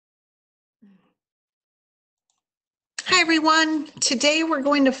everyone. Today we're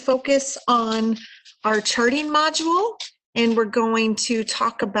going to focus on our charting module, and we're going to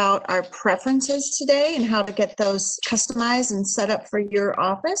talk about our preferences today and how to get those customized and set up for your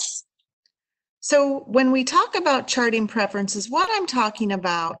office. So when we talk about charting preferences, what I'm talking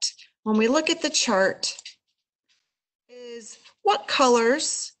about when we look at the chart is what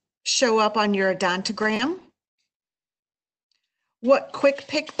colors show up on your odontogram, what quick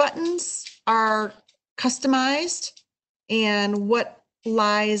pick buttons are customized, and what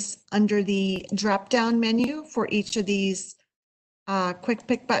lies under the drop-down menu for each of these quick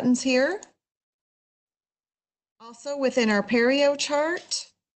pick buttons here. Also within our perio chart,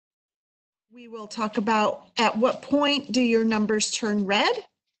 we will talk about at what point do your numbers turn red.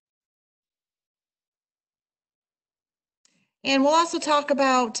 And we'll also talk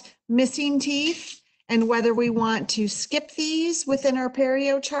about missing teeth and whether we want to skip these within our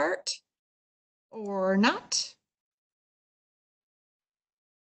perio chart or not.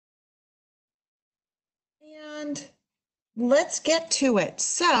 And let's get to it.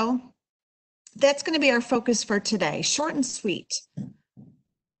 So that's going to be our focus for today, short and sweet.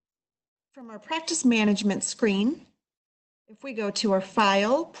 From our practice management screen, if we go to our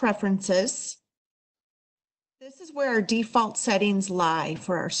file preferences, this is where our default settings lie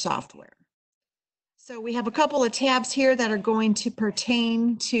for our software. So we have a couple of tabs here that are going to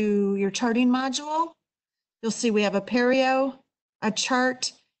pertain to your charting module. You'll see we have a perio, a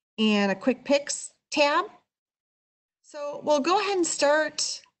chart, and a quick picks tab. So we'll go ahead and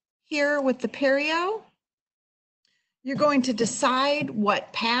start here with the perio. You're going to decide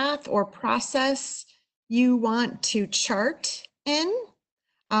what path or process you want to chart in.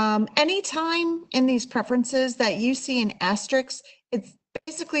 Anytime in these preferences that you see an asterisk, it's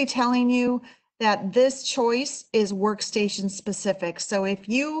basically telling you that this choice is workstation specific. So if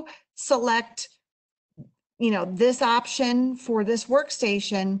you select, this option for this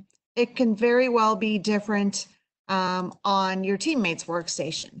workstation, it can very well be different on your teammate's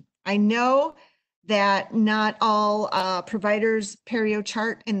workstation. I know that not all providers perio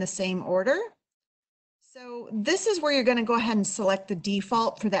chart in the same order. So this is where you're going to go ahead and select the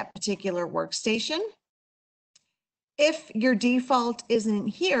default for that particular workstation. If your default isn't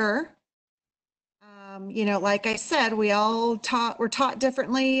here, like I said, we're taught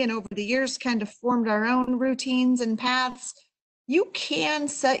differently, and over the years kind of formed our own routines and paths. You can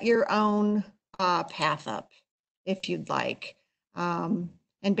set your own path up if you'd like. And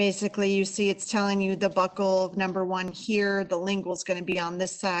basically you see it's telling you the buccal number 1 here, the lingual is going to be on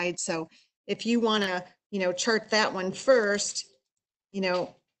this side. So if you want to, chart that one first, you're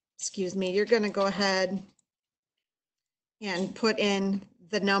going to go ahead and put in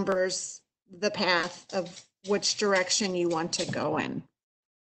the numbers, the path of which direction you want to go in.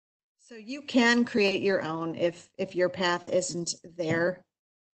 So you can create your own if your path isn't there.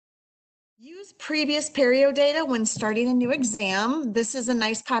 Use previous perio data when starting a new exam. This is a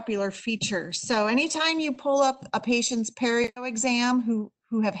nice popular feature. So anytime you pull up a patient's perio exam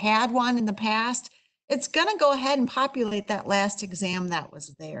who have had one in the past, it's going to go ahead and populate that last exam that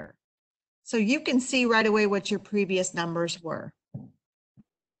was there. So you can see right away what your previous numbers were.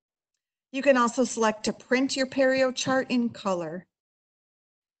 You can also select to print your perio chart in color.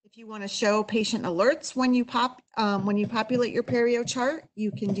 If you want to show patient alerts when you populate your perio chart, you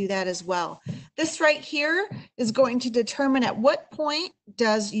can do that as well. This right here is going to determine at what point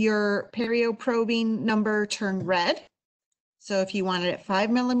does your perio probing number turn red. So if you want it at 5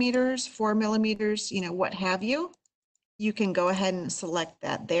 millimeters, 4 millimeters, what have you, you can go ahead and select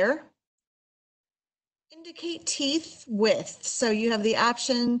that there. Indicate teeth width. So you have the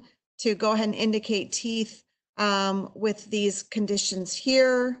option to go ahead and indicate teeth with these conditions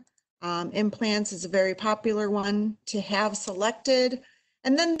here. Implants is a very popular one to have selected.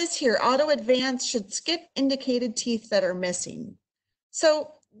 And then this here, auto advance should skip indicated teeth that are missing.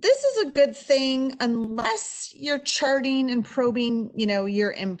 So this is a good thing unless you're charting and probing,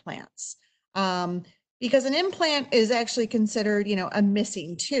 your implants. Because an implant is actually considered, a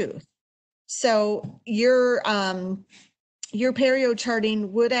missing tooth. So your perio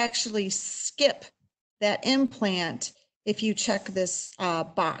charting would actually skip that implant if you check this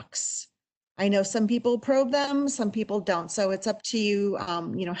box. I know some people probe them, some people don't. So it's up to you,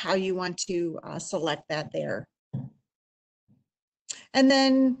 how you want to select that there. And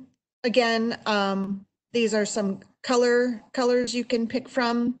then again, these are some colors you can pick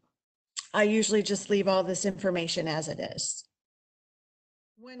from. I usually just leave all this information as it is.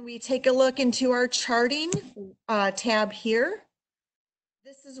 When we take a look into our charting tab here,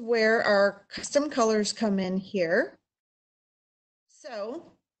 this is where our custom colors come in here. So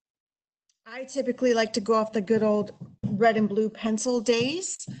I typically like to go off the good old red and blue pencil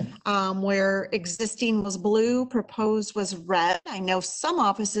days, where existing was blue, proposed was red. I know some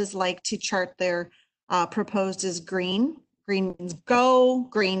offices like to chart their proposed as green. Green means go,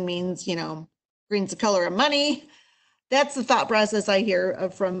 green means, green's the color of money. That's the thought process I hear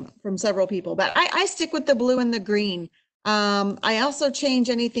from several people, but I stick with the blue and the green. I also change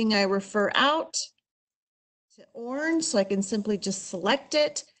anything I refer out to orange, so I can simply just select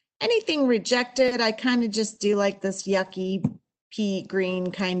it. Anything rejected, I kind of just do like this yucky pea green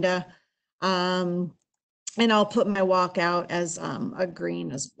kind of, and I'll put my walkout as a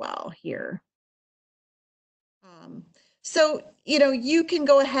green as well here. So, you can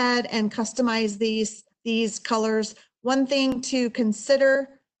go ahead and customize these colors. One thing to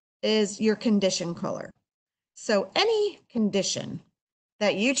consider is your condition color. So any condition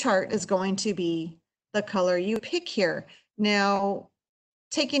that you chart is going to be the color you pick here. Now,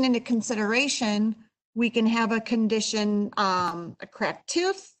 taking into consideration, we can have a condition, a cracked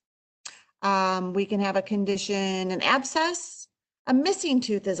tooth. We can have a condition, an abscess. A missing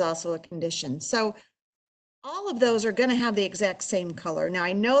tooth is also a condition. So all of those are going to have the exact same color. Now,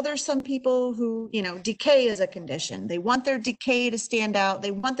 I know there's some people who, decay is a condition. They want their decay to stand out.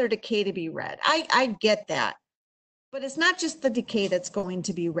 They want their decay to be red. I get that. But it's not just the decay that's going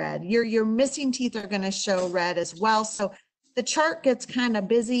to be red. Your missing teeth are going to show red as well. So the chart gets kind of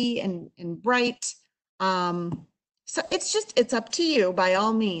busy and bright. So it's up to you by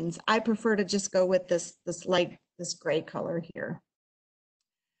all means. I prefer to just go with this gray color here.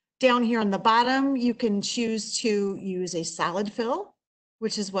 Down here on the bottom, you can choose to use a solid fill,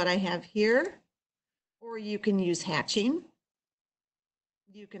 which is what I have here, or you can use hatching.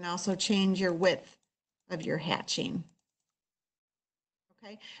 You can also change your width of your hatching.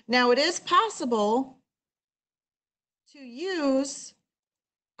 Okay, now it is possible to use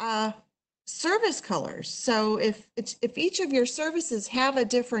service colors. So if each of your services have a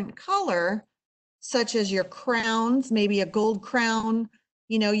different color, such as your crowns, maybe a gold crown,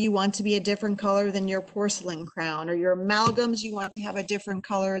 you want to be a different color than your porcelain crown, or your amalgams, you want to have a different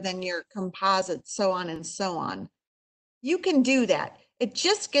color than your composites, so on and so on. You can do that. It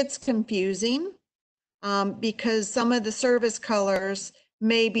just gets confusing because some of the service colors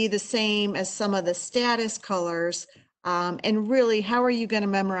may be the same as some of the status colors. And really, how are you going to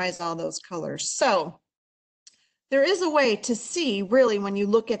memorize all those colors? So there is a way to see, really, when you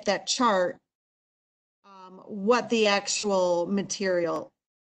look at that chart, what the actual material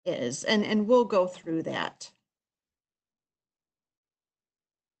is, and we'll go through that.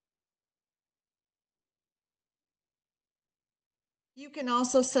 You can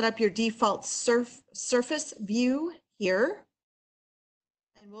also set up your default surface view here,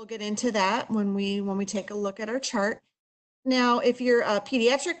 and we'll get into that when we take a look at our chart. Now, if you're a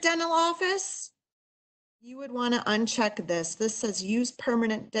pediatric dental office, you would want to uncheck this. This says use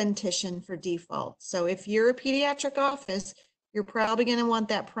permanent dentition for default. So if you're a pediatric office, you're probably going to want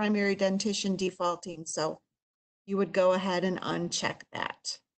that primary dentition defaulting. So you would go ahead and uncheck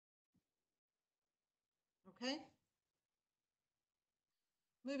that. Okay.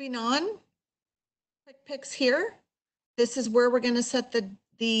 Moving on, quick picks here. This is where we're going to set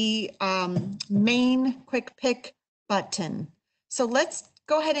the main quick pick button. So let's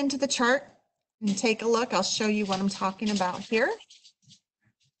go ahead into the chart and take a look. I'll show you what I'm talking about here.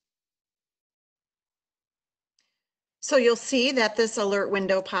 So you'll see that this alert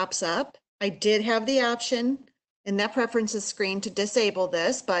window pops up. I did have the option in that preferences screen to disable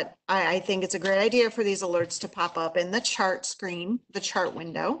this, but I think it's a great idea for these alerts to pop up in the chart screen, the chart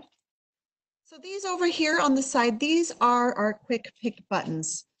window. So these over here on the side, these are our quick pick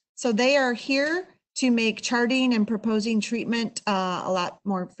buttons. So they are here to make charting and proposing treatment a lot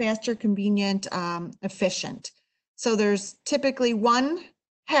more faster, convenient, efficient. So there's typically one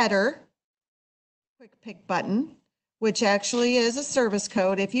header quick pick button, which actually is a service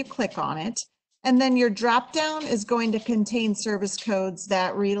code if you click on it. And then your drop down is going to contain service codes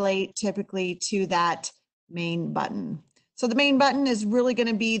that relate typically to that main button. So the main button is really going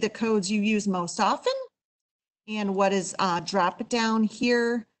to be the codes you use most often. And what is drop down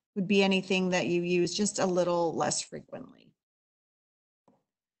here would be anything that you use just a little less frequently.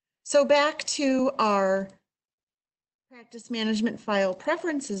 So back to our practice management file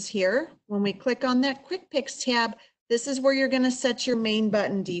preferences here. When we click on that quick picks tab, this is where you're going to set your main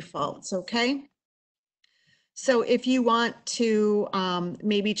button defaults, okay? So if you want to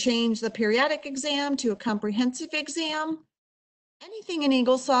maybe change the periodic exam to a comprehensive exam, anything in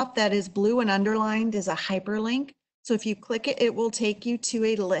Eaglesoft that is blue and underlined is a hyperlink. So if you click it, it will take you to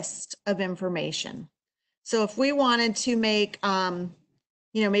a list of information. So if we wanted to make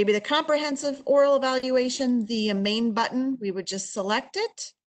you know, maybe the comprehensive oral evaluation, the main button, we would just select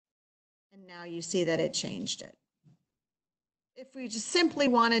it. And now you see that it changed it. If we just simply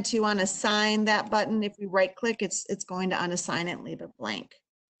wanted to unassign that button, if we right click, it's going to unassign it and leave it blank.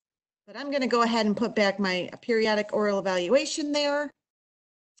 But I'm going to go ahead and put back my periodic oral evaluation there.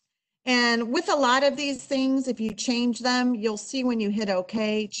 And with a lot of these things, if you change them, you'll see when you hit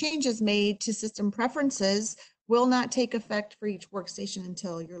OK, changes made to system preferences will not take effect for each workstation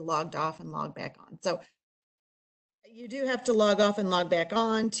until you're logged off and logged back on. So you do have to log off and log back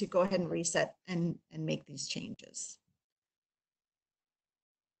on to go ahead and reset and make these changes.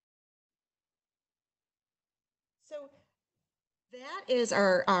 So that is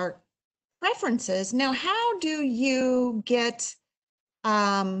our preferences. Now, how do you get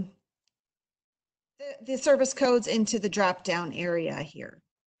the service codes into the drop-down area here?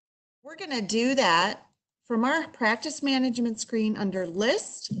 We're going to do that from our practice management screen under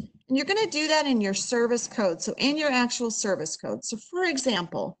list, and you're going to do that in your service code, so in your actual service code. So for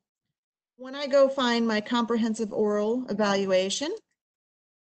example, when I go find my comprehensive oral evaluation,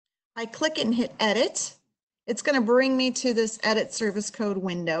 I click it and hit edit. It's going to bring me to this edit service code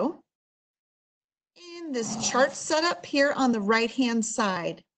window. In this chart setup here on the right-hand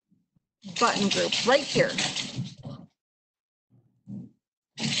side, button group right here.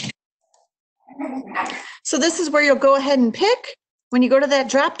 So this is where you'll go ahead and pick. When you go to that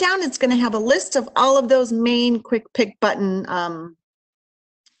drop down, it's going to have a list of all of those main quick pick button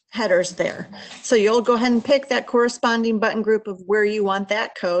headers there. So you'll go ahead and pick that corresponding button group of where you want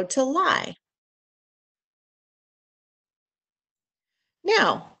that code to lie.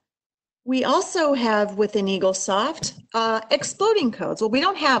 Now, we also have within Eaglesoft exploding codes. Well, we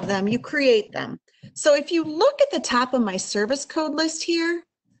don't have them, you create them. So if you look at the top of my service code list here,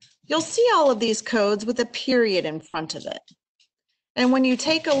 you'll see all of these codes with a period in front of it. And when you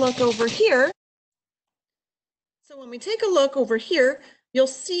take a look over here, so when we take a look over here, you'll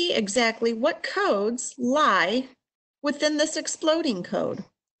see exactly what codes lie within this exploding code.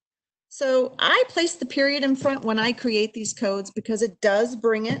 So I place the period in front when I create these codes because it does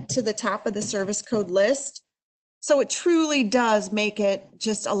bring it to the top of the service code list. So it truly does make it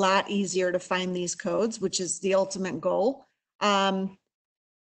just a lot easier to find these codes, which is the ultimate goal.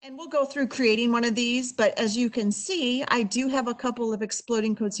 And we'll go through creating one of these, but as you can see, I do have a couple of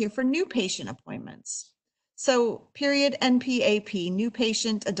exploding codes here for new patient appointments. So period NPAP, new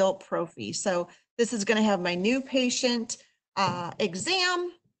patient adult prophy. So this is going to have my new patient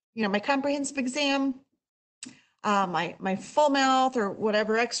exam, you know, my comprehensive exam, my full mouth or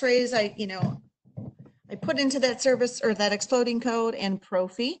whatever x-rays I put into that service or that exploding code, and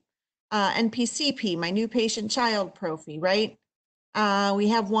prophy, NPCP, my new patient child prophy, right? We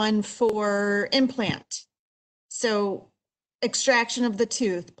have one for implant. So extraction of the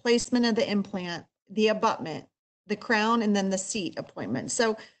tooth, placement of the implant, the abutment, the crown, and then the seat appointment.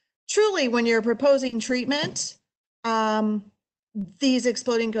 So truly, when you're proposing treatment, these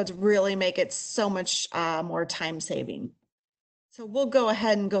exploding codes really make it so much more time saving. So we'll go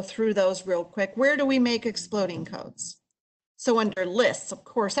ahead and go through those real quick. Where do we make exploding codes? So under lists, of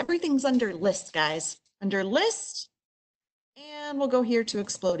course, everything's under list, guys. Under list, and we'll go here to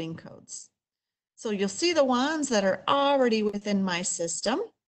exploding codes. So you'll see the ones that are already within my system.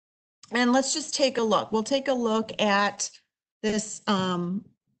 And let's just take a look. We'll take a look at this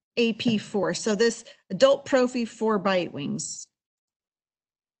AP4. So this adult prophy 4 bite wings.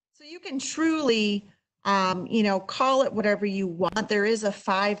 So you can truly, call it whatever you want. There is a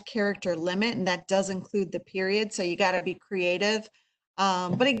 5-character limit, and that does include the period. So you got to be creative.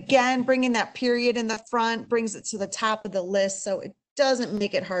 But again, bringing that period in the front brings it to the top of the list, so it doesn't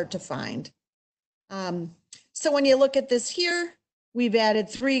make it hard to find. So when you look at this here, we've added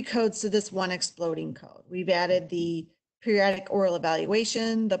 3 codes to this one exploding code. We've added the periodic oral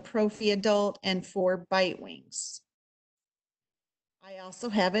evaluation, the prophy adult, and 4 bite wings. I also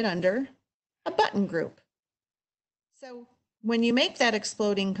have it under a button group. So when you make that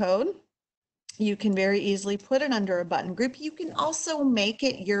exploding code, you can very easily put it under a button group. You can also make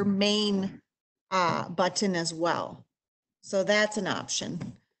it your main button as well. So that's an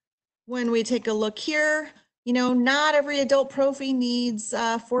option. When we take a look here, not every adult prophy needs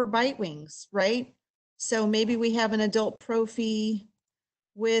 4 bite wings, right? So maybe we have an adult prophy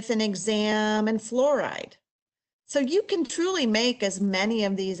with an exam and fluoride. So you can truly make as many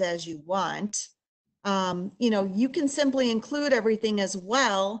of these as you want. You can simply include everything as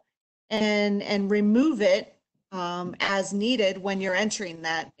well and remove it as needed when you're entering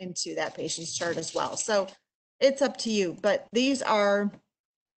that into that patient's chart as well. So it's up to you, but these are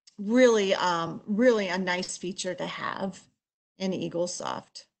really, really a nice feature to have in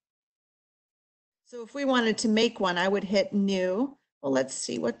Eaglesoft. So if we wanted to make one, I would hit new. Well, let's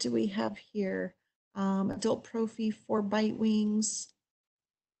see, what do we have here? Adult Prophy, 4 bite wings.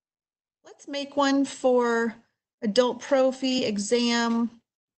 Let's make one for adult prophy, exam,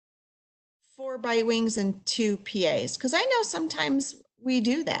 4 bite wings and 2 PAs. Because I know sometimes we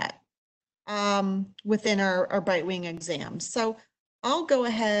do that within our bite wing exams. So I'll go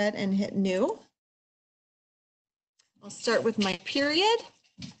ahead and hit new. I'll start with my period.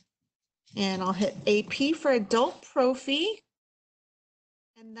 And I'll hit AP for adult prophy.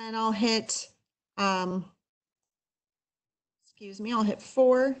 And then I'll hit, I'll hit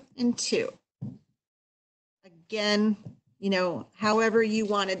 4 and 2. Again, you know, however you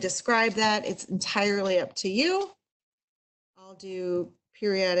want to describe that, it's entirely up to you. I'll do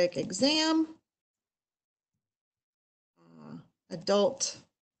periodic exam, adult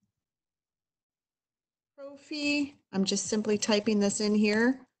prophy. I'm just simply typing this in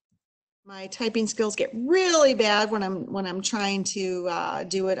here. My typing skills get really bad when I'm trying to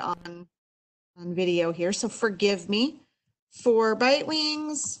do it on video here, so forgive me. 4 bite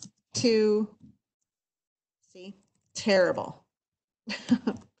wings, 2, see, terrible.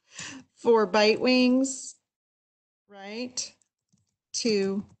 4 bite wings, right?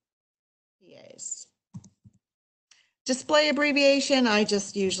 2 PAs. Display abbreviation, I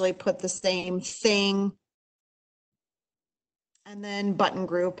just usually put the same thing. And then button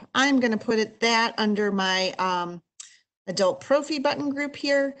group, I'm going to put that under my adult prophy button group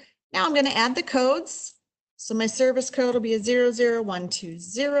here. Now I'm going to add the codes. So my service code will be a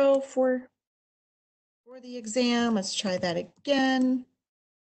 00120 for the exam. Let's try that again.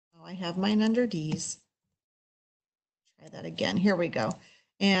 Oh, I have mine under D's. Try that again. Here we go.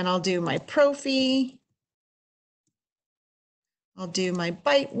 And I'll do my prophy. I'll do my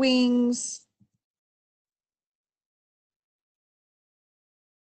bite wings.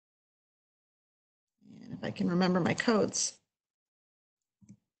 And if I can remember my codes.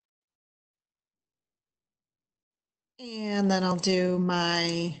 And then I'll do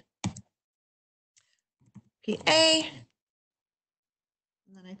my PA. And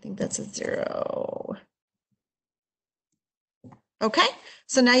then I think that's a 0. Okay,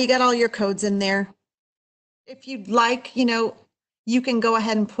 so now you got all your codes in there. If you'd like, you know, you can go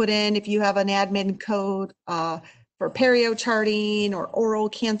ahead and put in, if you have an admin code for perio charting or oral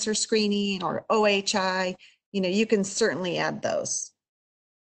cancer screening or OHI, you know, you can certainly add those.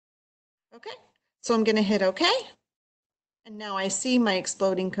 Okay, so I'm going to hit OK. And now I see my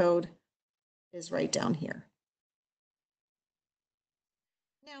exploding code is right down here.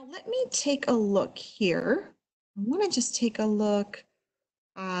 Now let me take a look here. I want to just take a look.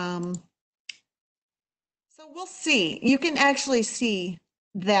 So we'll see. You can actually see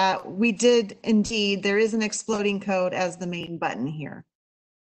that we did indeed, there is an exploding code as the main button here.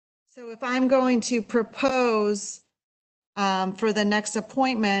 So if I'm going to propose for the next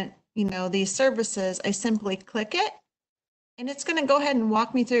appointment, you know, these services, I simply click it and it's going to go ahead and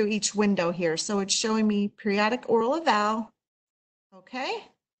walk me through each window here. So it's showing me periodic oral eval. Okay.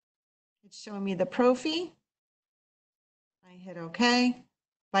 It's showing me the prophy. I hit OK.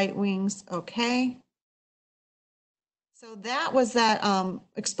 Bite wings. OK. So that was that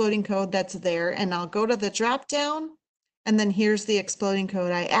exploding code that's there. And I'll go to the drop down. And then here's the exploding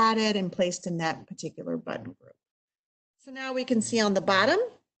code I added and placed in that particular button group. So now we can see on the bottom,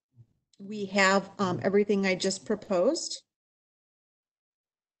 we have everything I just proposed.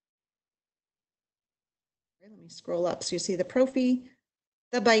 Let me scroll up so you see the prophy,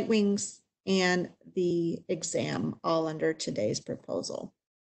 the bite wings, and the exam all under today's proposal.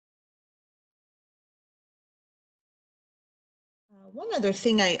 One other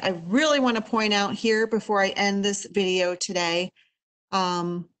thing I really want to point out here before I end this video today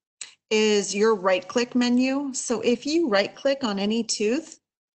is your right click menu. So if you right click on any tooth,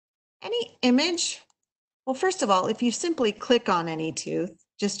 any image, well, first of all, if you simply click on any tooth,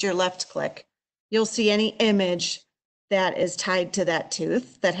 just your left click, you'll see any image that is tied to that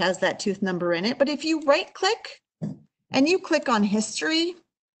tooth that has that tooth number in it. But if you right click and you click on history,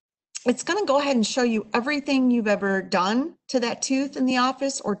 it's going to go ahead and show you everything you've ever done to that tooth in the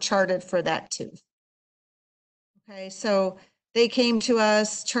office or charted for that tooth. Okay, so they came to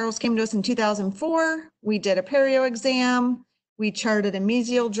us, Charles came to us in 2004. We did a perio exam. We charted a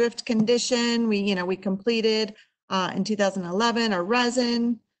mesial drift condition. We completed in 2011 a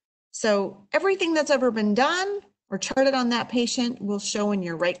resin. So everything that's ever been done or charted on that patient will show in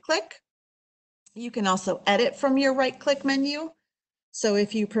your right click. You can also edit from your right click menu. So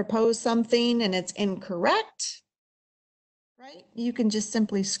if you propose something and it's incorrect, right, you can just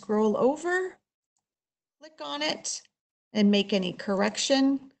simply scroll over, click on it, and make any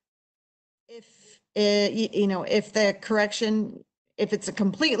correction. If if the correction, if it's a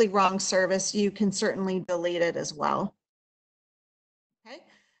completely wrong service, you can certainly delete it as well. Okay.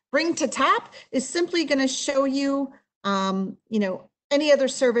 Bring to top is simply going to show you, any other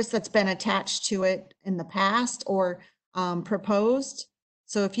service that's been attached to it in the past or proposed.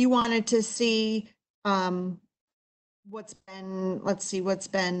 So if you wanted to see what's been, let's see, what's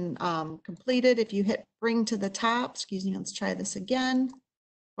been completed, if you hit bring to the top, excuse me, let's try this again,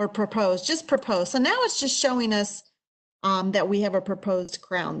 or propose, just propose. So now it's just showing us that we have a proposed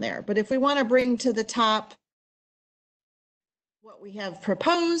crown there. But if we want to bring to the top what we have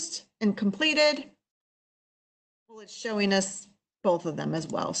proposed and completed, well, it's showing us both of them as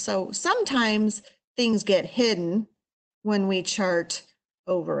well. So sometimes things get hidden when we chart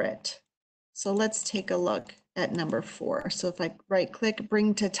over it. So let's take a look at number 4. So if I right click,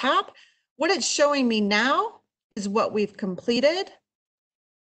 bring to top, what it's showing me now is what we've completed.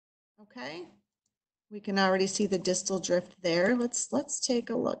 Okay. We can already see the distal drift there. Let's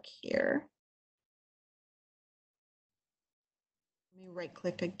take a look here. Let me right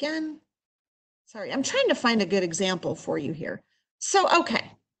click again. Sorry, I'm trying to find a good example for you here. So,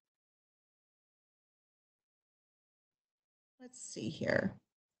 okay. Let's see here.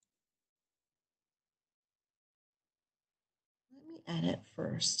 Let me edit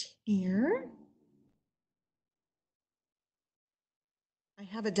first here. I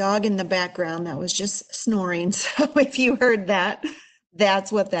have a dog in the background that was just snoring. So if you heard that,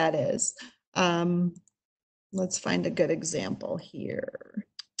 that's what that is. Let's find a good example here.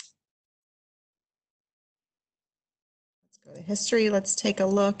 Let's go to history. Let's take a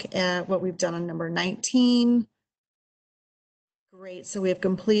look at what we've done on number 19. Great, so we have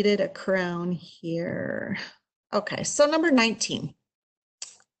completed a crown here. Okay, so number 19,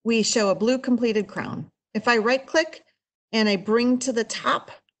 we show a blue completed crown. If I right click and I bring to the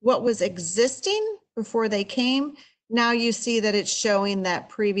top what was existing before they came, now you see that it's showing that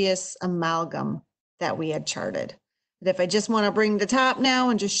previous amalgam that we had charted. But if I just want to bring the top now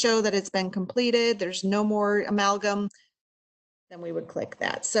and just show that it's been completed, there's no more amalgam, then we would click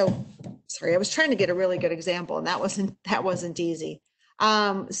that. So sorry, I was trying to get a really good example and that wasn't easy.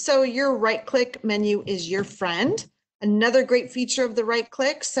 So your right click menu is your friend. Another great feature of the right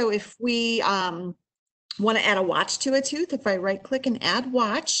click. So if we want to add a watch to a tooth, if I right click and add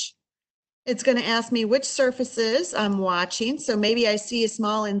watch, it's going to ask me which surfaces I'm watching. So maybe I see a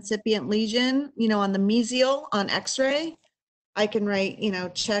small incipient lesion, on the mesial on x-ray. I can write,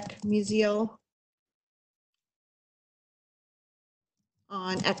 check mesial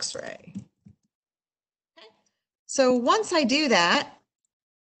on x-ray. Okay. So once I do that,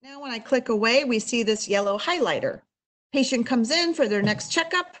 now when I click away, we see this yellow highlighter. Patient comes in for their next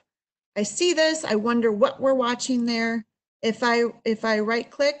checkup. I see this, I wonder what we're watching there. If I right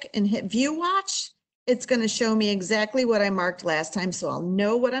click and hit view watch, it's going to show me exactly what I marked last time. So I'll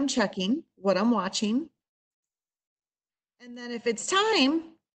know what I'm checking, what I'm watching. And then if it's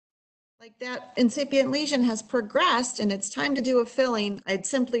time, like that incipient lesion has progressed and it's time to do a filling, I'd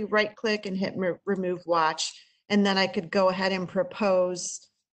simply right click and hit remove watch. And then I could go ahead and propose,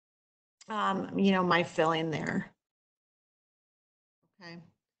 my filling there. Okay.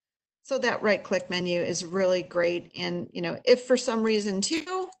 So that right click menu is really great. And, if for some reason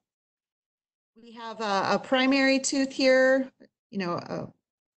too, we have a primary tooth here, a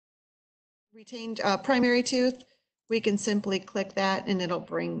retained primary tooth, we can simply click that and it'll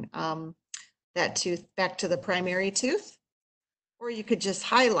bring that tooth back to the primary tooth. Or you could just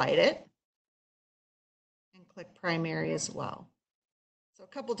highlight it and click primary as well. So a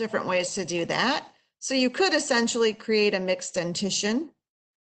couple different ways to do that. So you could essentially create a mixed dentition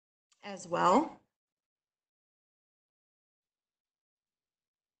as well.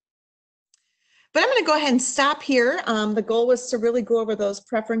 But I'm going to go ahead and stop here. The goal was to really go over those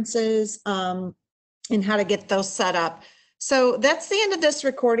preferences and how to get those set up. So that's the end of this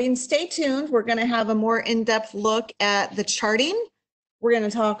recording. Stay tuned. We're going to have a more in-depth look at the charting. We're going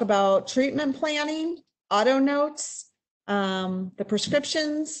to talk about treatment planning, auto notes, the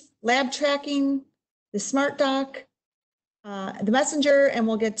prescriptions, lab tracking, the smart doc, the messenger, and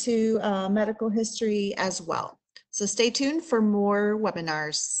we'll get to medical history as well. So stay tuned for more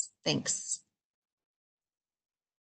webinars. Thanks.